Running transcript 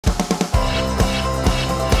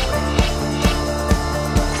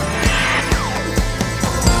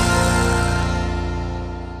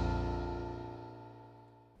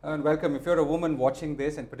And welcome. If you're a woman watching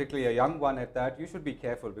this, and particularly a young one at that, you should be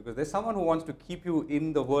careful because there's someone who wants to keep you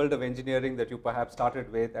in the world of engineering that you perhaps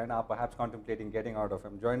started with and are perhaps contemplating getting out of.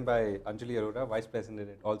 I'm joined by Anjali Arora, Vice President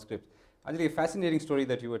at AllScripts. Anjali, a fascinating story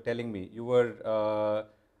that you were telling me. You were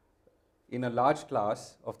in a large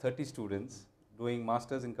class of 30 students doing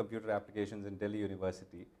masters in computer applications in Delhi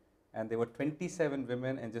University, and there were 27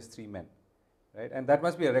 women and just 3 men, right? And that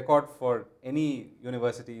must be a record for any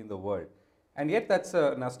university in the world. And yet that's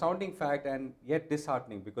an astounding fact and yet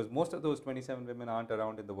disheartening because most of those 27 women aren't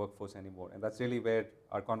around in the workforce anymore. And that's really where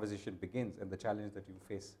our conversation begins and the challenge that you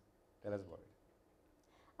face. Tell us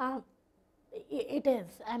about it. It is.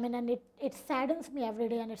 I mean, and it saddens me every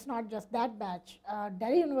day, and it's not just that batch.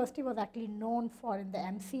 Delhi University was actually known for, in the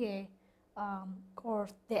MCA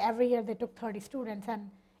course, every year they took 30 students,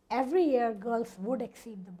 and every year girls would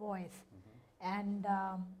exceed the boys.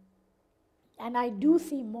 And I do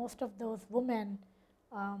see most of those women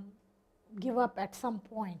give up at some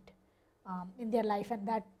point in their life, and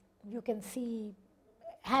that you can see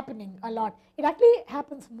happening a lot. It actually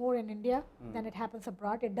happens more in India than it happens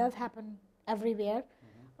abroad. It does happen everywhere.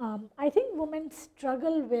 I think women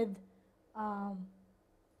struggle with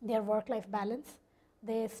their work-life balance.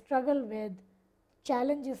 They struggle with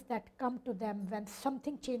challenges that come to them when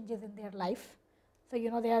something changes in their life. So,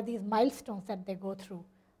 you know, there are these milestones that they go through.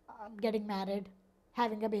 Getting married,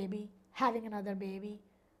 having a baby, having another baby,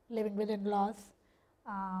 living with in-laws,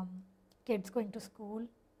 kids going to school,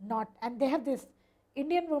 and they have this,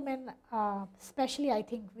 Indian women, especially I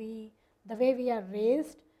think the way we are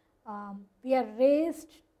raised and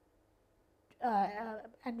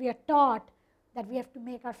we are taught that we have to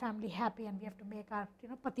make our family happy and we have to make our,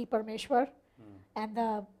 Pati Parmeshwar and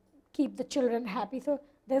keep the children happy. So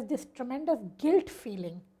there's this tremendous guilt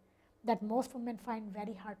feeling that most women find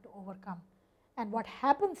very hard to overcome. And what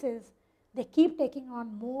happens is they keep taking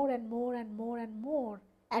on more and more and more and more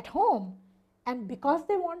at home. And because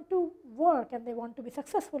they want to work and they want to be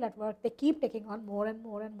successful at work, they keep taking on more and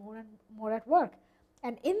more and more and more at work.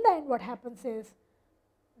 And in the end, what happens is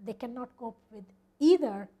they cannot cope with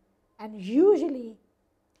either. And usually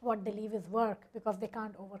what they leave is work because they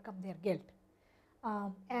can't overcome their guilt.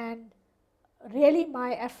 And really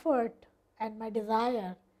my effort and my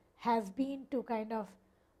desire has been to kind of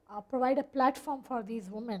provide a platform for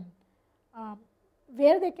these women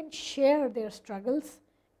where they can share their struggles,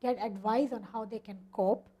 get advice on how they can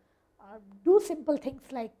cope, do simple things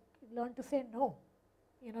like learn to say no.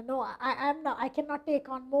 No, I cannot take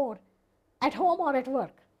on more at home or at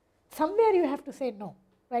work. Somewhere you have to say no,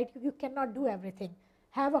 right? You cannot do everything.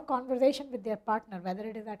 Have a conversation with their partner, whether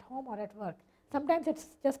it is at home or at work. Sometimes it's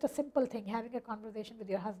just a simple thing, having a conversation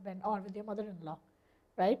with your husband or with your mother-in-law,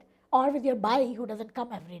 right? Or with your bai who doesn't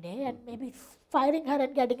come every day and maybe firing her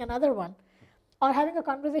and getting another one. Or having a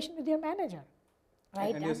conversation with your manager,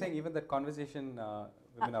 right? And you're saying even that conversation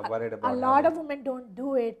women are worried about. A lot of women don't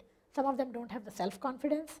do it. Some of them don't have the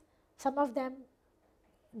self-confidence. Some of them,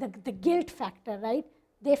 the guilt factor, right?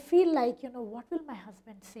 They feel like, what will my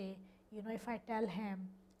husband say? If I tell him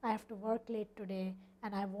I have to work late today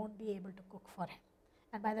and I won't be able to cook for him.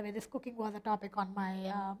 And by the way, this cooking was a topic on my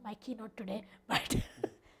my keynote today,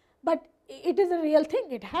 but it is a real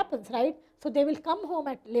thing. It happens, right? So they will come home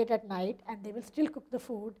late at night and they will still cook the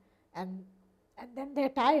food, and then they're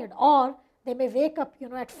tired. Or they may wake up,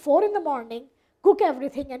 at 4 in the morning, cook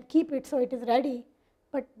everything and keep it so it is ready,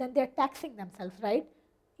 but then they're taxing themselves, right?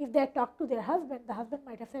 If they talk to their husband, the husband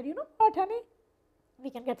might have said, you know what, honey, we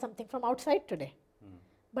can get something from outside today.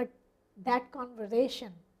 But that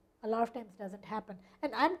conversation a lot of times doesn't happen.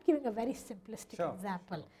 And I'm giving a very simplistic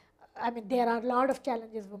example. I mean, there are a lot of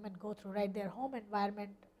challenges women go through, right? Their home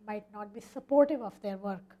environment might not be supportive of their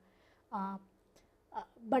work.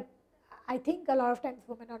 But I think a lot of times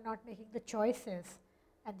women are not making the choices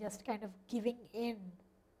and just kind of giving in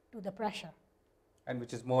to the pressure. And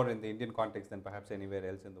which is more in the Indian context than perhaps anywhere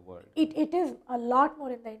else in the world. It is a lot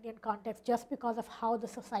more in the Indian context just because of how the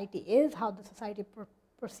society is, how the society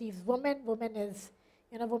perceives women. Woman is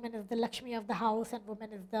the Lakshmi of the house, and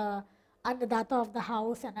woman is the Annadata of the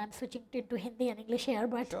house, and I'm switching to Hindi and English here,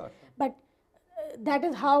 but that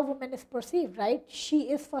is how woman is perceived, right?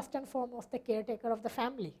 She is first and foremost the caretaker of the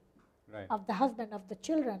family, right, of the husband, of the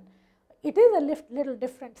children. It is a little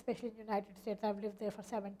different, especially in the United States. I've lived there for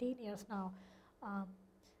 17 years now.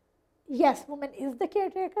 Yes, woman is the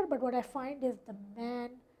caretaker, but what I find is the man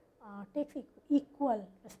takes equal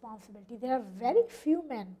responsibility. There are very few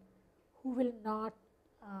men who will not,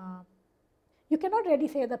 you cannot really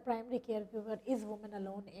say the primary caregiver is woman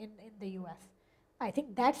alone in the US. I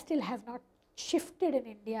think that still has not shifted in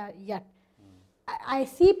India yet. I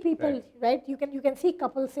see people, Right. right? You can see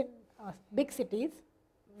couples in big cities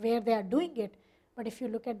where they are doing it, but if you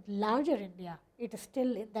look at larger India, it is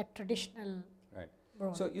still in that traditional Right.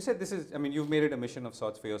 role. So you said this is, I mean, you've made it a mission of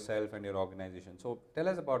sorts for yourself and your organization. So tell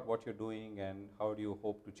us about what you're doing and how do you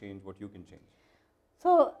hope to change what you can change?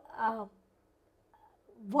 So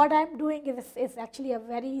what I'm doing is actually a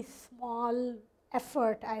very small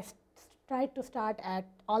effort. I tried to start at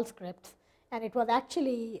AllScripts, and it was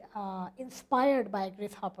actually inspired by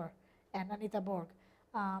Grace Hopper and Anita Borg.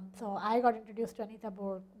 So I got introduced to Anita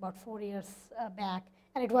Borg about 4 years back,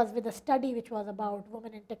 and it was with a study which was about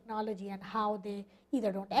women in technology and how they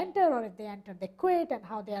either don't enter, or if they enter, they quit, and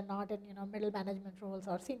how they are not in middle management roles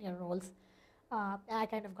or senior roles. I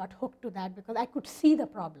kind of got hooked to that because I could see the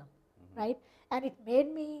problem, right? And it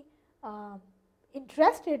made me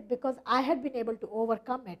interested because I had been able to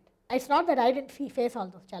overcome it. It's not that I didn't face all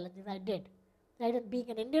those challenges, I did. Right? And being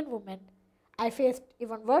an Indian woman, I faced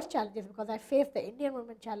even worse challenges because I faced the Indian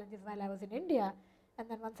women challenges while I was in India. And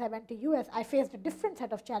then once I went to US, I faced a different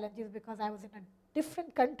set of challenges because I was in a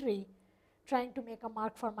different country trying to make a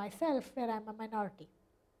mark for myself where I'm a minority.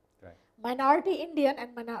 Right. Minority Indian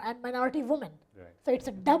and minority woman. Right. So it's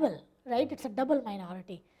a double, right? It's a double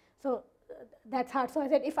minority. So that's hard. So I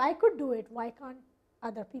said, if I could do it, why can't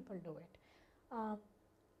other people do it?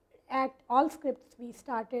 At AllScripts, we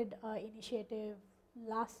started an initiative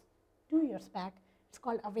last 2 years back. It's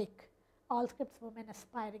called Awake, AllScripts Women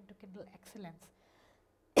Aspiring to Kindle Excellence.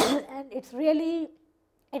 And it's really,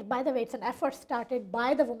 by the way, it's an effort started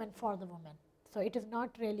by the women for the women. So it is not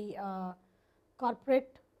really a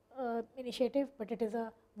corporate initiative, but it is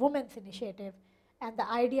a women's initiative. And the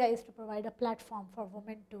idea is to provide a platform for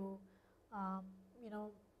women to,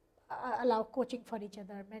 allow coaching for each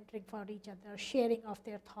other, mentoring for each other, sharing of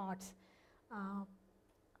their thoughts.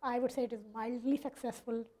 I would say it is mildly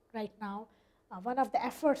successful right now. One of the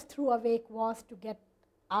efforts through Awake was to get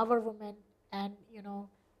our women and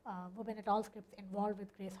women at AllScripts involved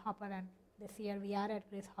with Grace Hopper, and this year we are at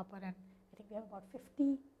Grace Hopper, and I think we have about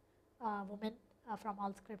 50 women from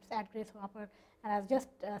AllScripts at Grace Hopper, and I was just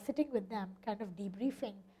sitting with them, kind of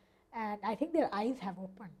debriefing, and I think their eyes have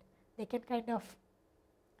opened. They can kind of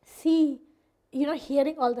see,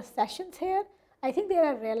 hearing all the sessions here, I think they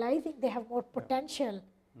are realizing they have more potential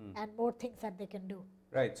and more things that they can do.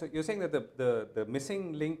 Right. So you're saying that the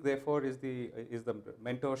missing link, therefore, is the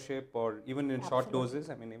mentorship, or even in short doses.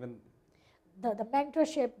 I mean, even the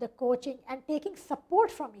mentorship, the coaching, and taking support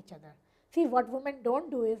from each other. See, what women don't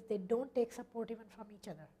do is they don't take support even from each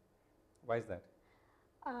other. Why is that?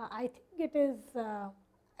 I think it is.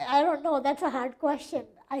 I don't know. That's a hard question.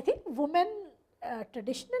 I think women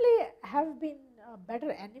traditionally have been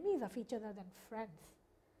better enemies of each other than friends,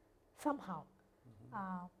 somehow,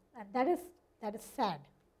 and that is sad.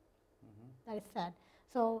 That is sad.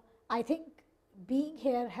 So I think being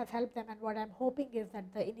here has helped them, and what I'm hoping is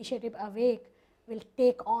that the initiative Awake will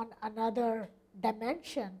take on another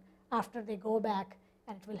dimension after they go back,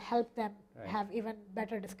 and it will help them have even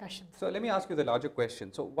better discussions. So let me ask you the larger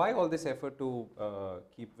question. So why all this effort to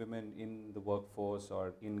keep women in the workforce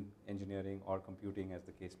or in engineering or computing, as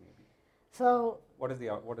the case may be? So what is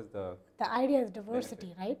the idea is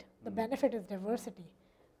diversity, right? The benefit is diversity.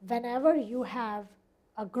 Whenever you have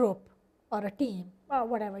a group or a team, or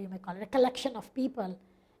whatever you may call it, a collection of people,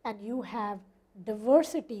 and you have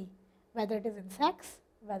diversity, whether it is in sex,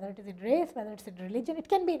 whether it is in race, whether it's in religion, it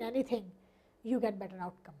can be in anything, you get better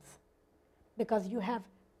outcomes. Because you have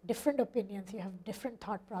different opinions, you have different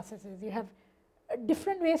thought processes, you have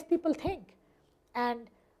different ways people think. And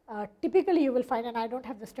typically you will find, and I don't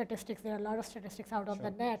have the statistics, there are a lot of statistics out on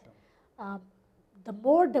the net, the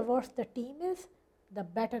more diverse the team is, the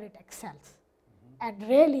better it excels. And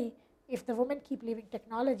really, if the women keep leaving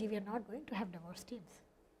technology, we are not going to have diverse teams.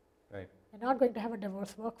 Right. We're not going to have a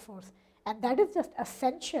diverse workforce. And that is just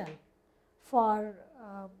essential for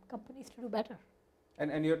companies to do better.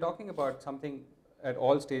 And you're talking about something at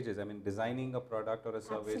all stages. I mean, designing a product or a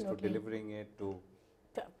service, Absolutely. to delivering it, to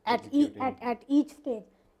at each stage,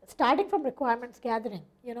 starting from requirements gathering,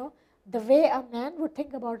 the way a man would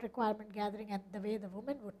think about requirement gathering and the way the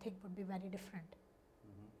woman would think would be very different.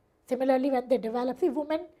 Similarly, when they develop, see,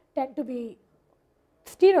 women tend to be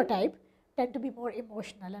stereotyped, tend to be more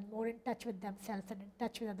emotional and more in touch with themselves and in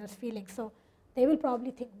touch with others' feelings. So they will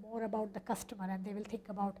probably think more about the customer, and they will think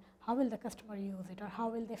about how will the customer use it or how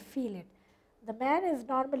will they feel it. The man is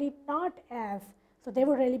normally not as, so they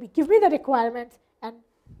would really be, give me the requirements and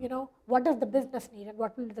what does the business need and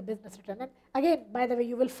what will the business return. And again, by the way,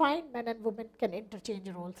 you will find men and women can interchange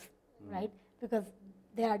roles, right? Because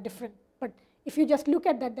they are different. But if you just look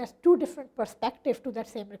at that, there's two different perspectives to that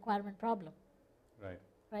same requirement problem. Right.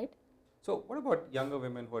 right? So what about younger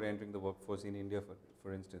women who are entering the workforce in India,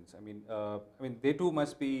 for instance? I mean, they too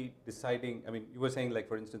must be deciding. I mean, you were saying, like,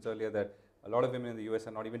 for instance, earlier that a lot of women in the US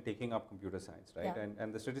are not even taking up computer science, right? Yeah.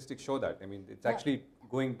 And the statistics show that. I mean, it's Yeah. actually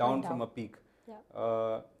going down from a peak.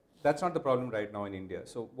 Yeah. That's not the problem right now in India.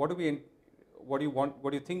 So what do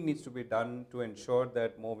you think needs to be done to ensure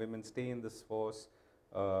that more women stay in this force,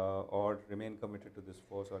 or remain committed to this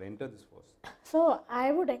force, or enter this force? So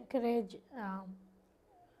I would encourage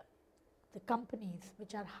the companies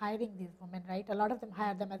which are hiring these women, right? A lot of them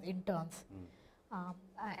hire them as interns,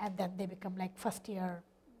 and then they become like first-year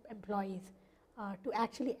employees, to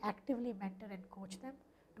actually actively mentor and coach them,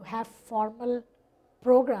 to have formal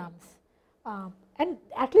programs, and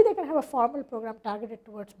actually they can have a formal program targeted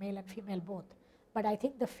towards male and female both. But I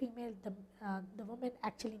think the women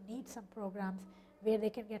actually need some programs where they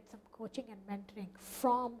can get some coaching and mentoring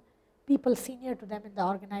from people senior to them in the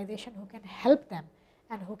organization who can help them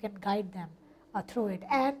and who can guide them through it.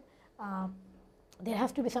 And there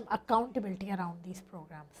has to be some accountability around these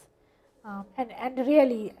programs. And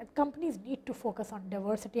really, companies need to focus on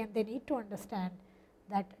diversity, and they need to understand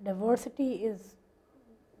that diversity is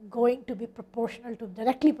going to be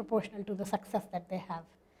directly proportional to the success that they have.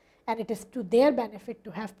 And it is to their benefit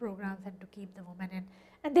to have programs and to keep the women in.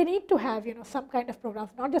 And they need to have, some kind of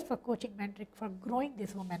programs, not just for coaching, mentoring, for growing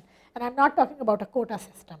these women. And I'm not talking about a quota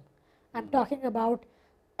system. I'm talking about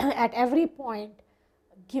at every point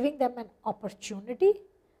giving them an opportunity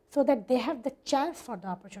so that they have the chance for the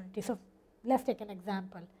opportunity. So let's take an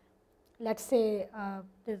example. Let's say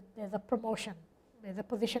there's a promotion, there's a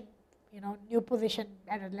position, new position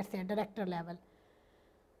at, let's say, a director level.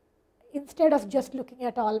 Instead of just looking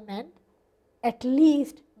at all men, at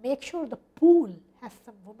least make sure the pool has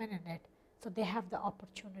some women in it so they have the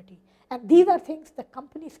opportunity. And these are things the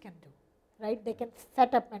companies can do, right? They can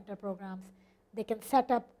set up mentor programs. They can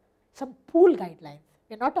set up some pool guidelines.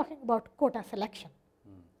 We're not talking about quota selection.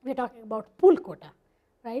 We're talking about pool quota,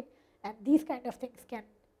 right? And these kind of things can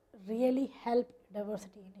really help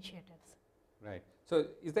diversity initiatives. Right. So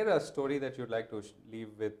is there a story that you'd like to leave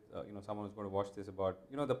with, someone who's going to watch this about,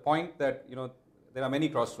 the point that, there are many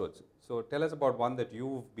crossroads. So tell us about one that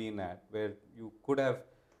you've been at where you could have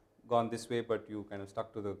gone this way, but you kind of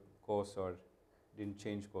stuck to the course or didn't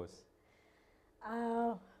change course.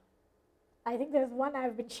 I think there's one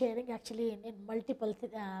I've been sharing actually in multiple,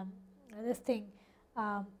 this thing.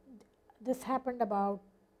 This happened about,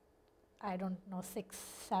 I don't know, 6,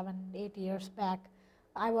 7, 8 years back.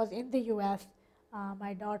 I was in the US.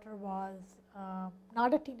 My daughter was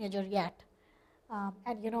not a teenager yet.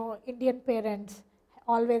 And Indian parents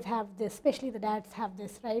always have this, especially the dads have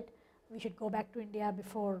this, right? We should go back to India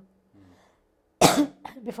before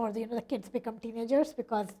before the kids become teenagers,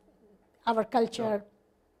 because our culture.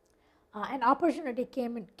 An opportunity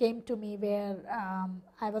came to me where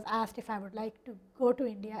I was asked if I would like to go to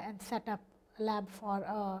India and set up a lab for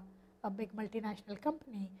a big multinational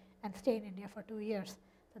company and stay in India for 2 years.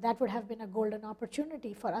 So that would have been a golden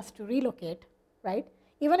opportunity for us to relocate, right?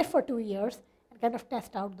 Even if for 2 years, and kind of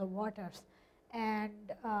test out the waters.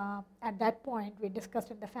 And at that point, we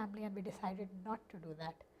discussed in the family and we decided not to do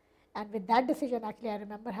that. And with that decision, actually, I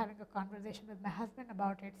remember having a conversation with my husband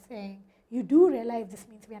about it, saying, you do realize this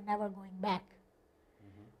means we are never going back?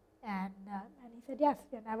 And he said, yes,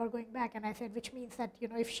 we are never going back. And I said, which means that,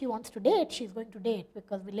 if she wants to date, she's going to date,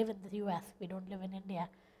 because we live in the US, we don't live in India.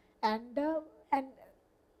 And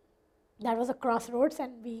that was a crossroads,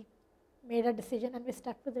 and we made a decision and we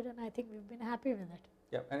stuck with it, and I think we've been happy with it.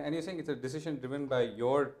 Yeah, and you're saying it's a decision driven by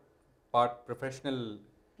your professional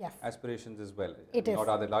aspirations as well. It is. Or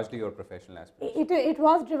rather, largely your professional aspirations. It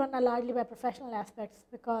was driven largely by professional aspects,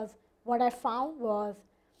 because what I found was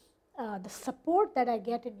the support that I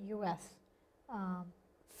get in US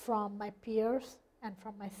from my peers and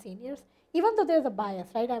from my seniors, even though there's a bias,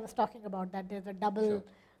 right? I was talking about that. There's a double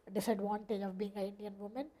disadvantage of being an Indian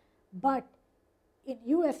woman. But in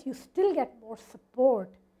US, you still get more support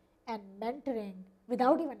and mentoring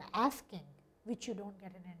without even asking, which you don't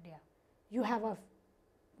get in India. You have a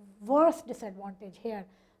worse disadvantage here.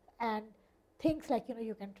 And things like,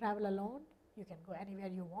 you can travel alone, you can go anywhere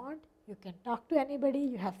you want, you can talk to anybody,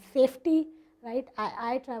 you have safety, right?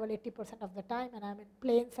 I travel 80% of the time, and I'm in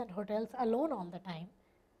planes and hotels alone all the time.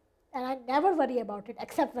 And I never worry about it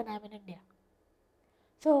except when I'm in India.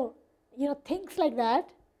 So, things like that,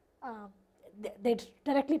 they're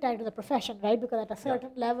directly tied to the profession, right? Because at a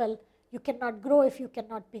certain level, you cannot grow if you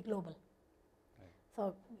cannot be global. Right.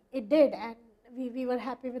 So it did, and we were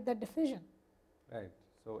happy with that decision. Right.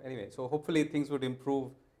 So anyway, so hopefully things would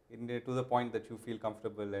improve to the point that you feel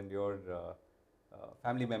comfortable and you're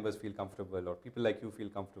family members feel comfortable or people like you feel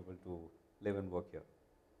comfortable to live and work here.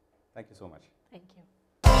 Thank you so much. Thank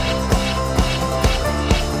you.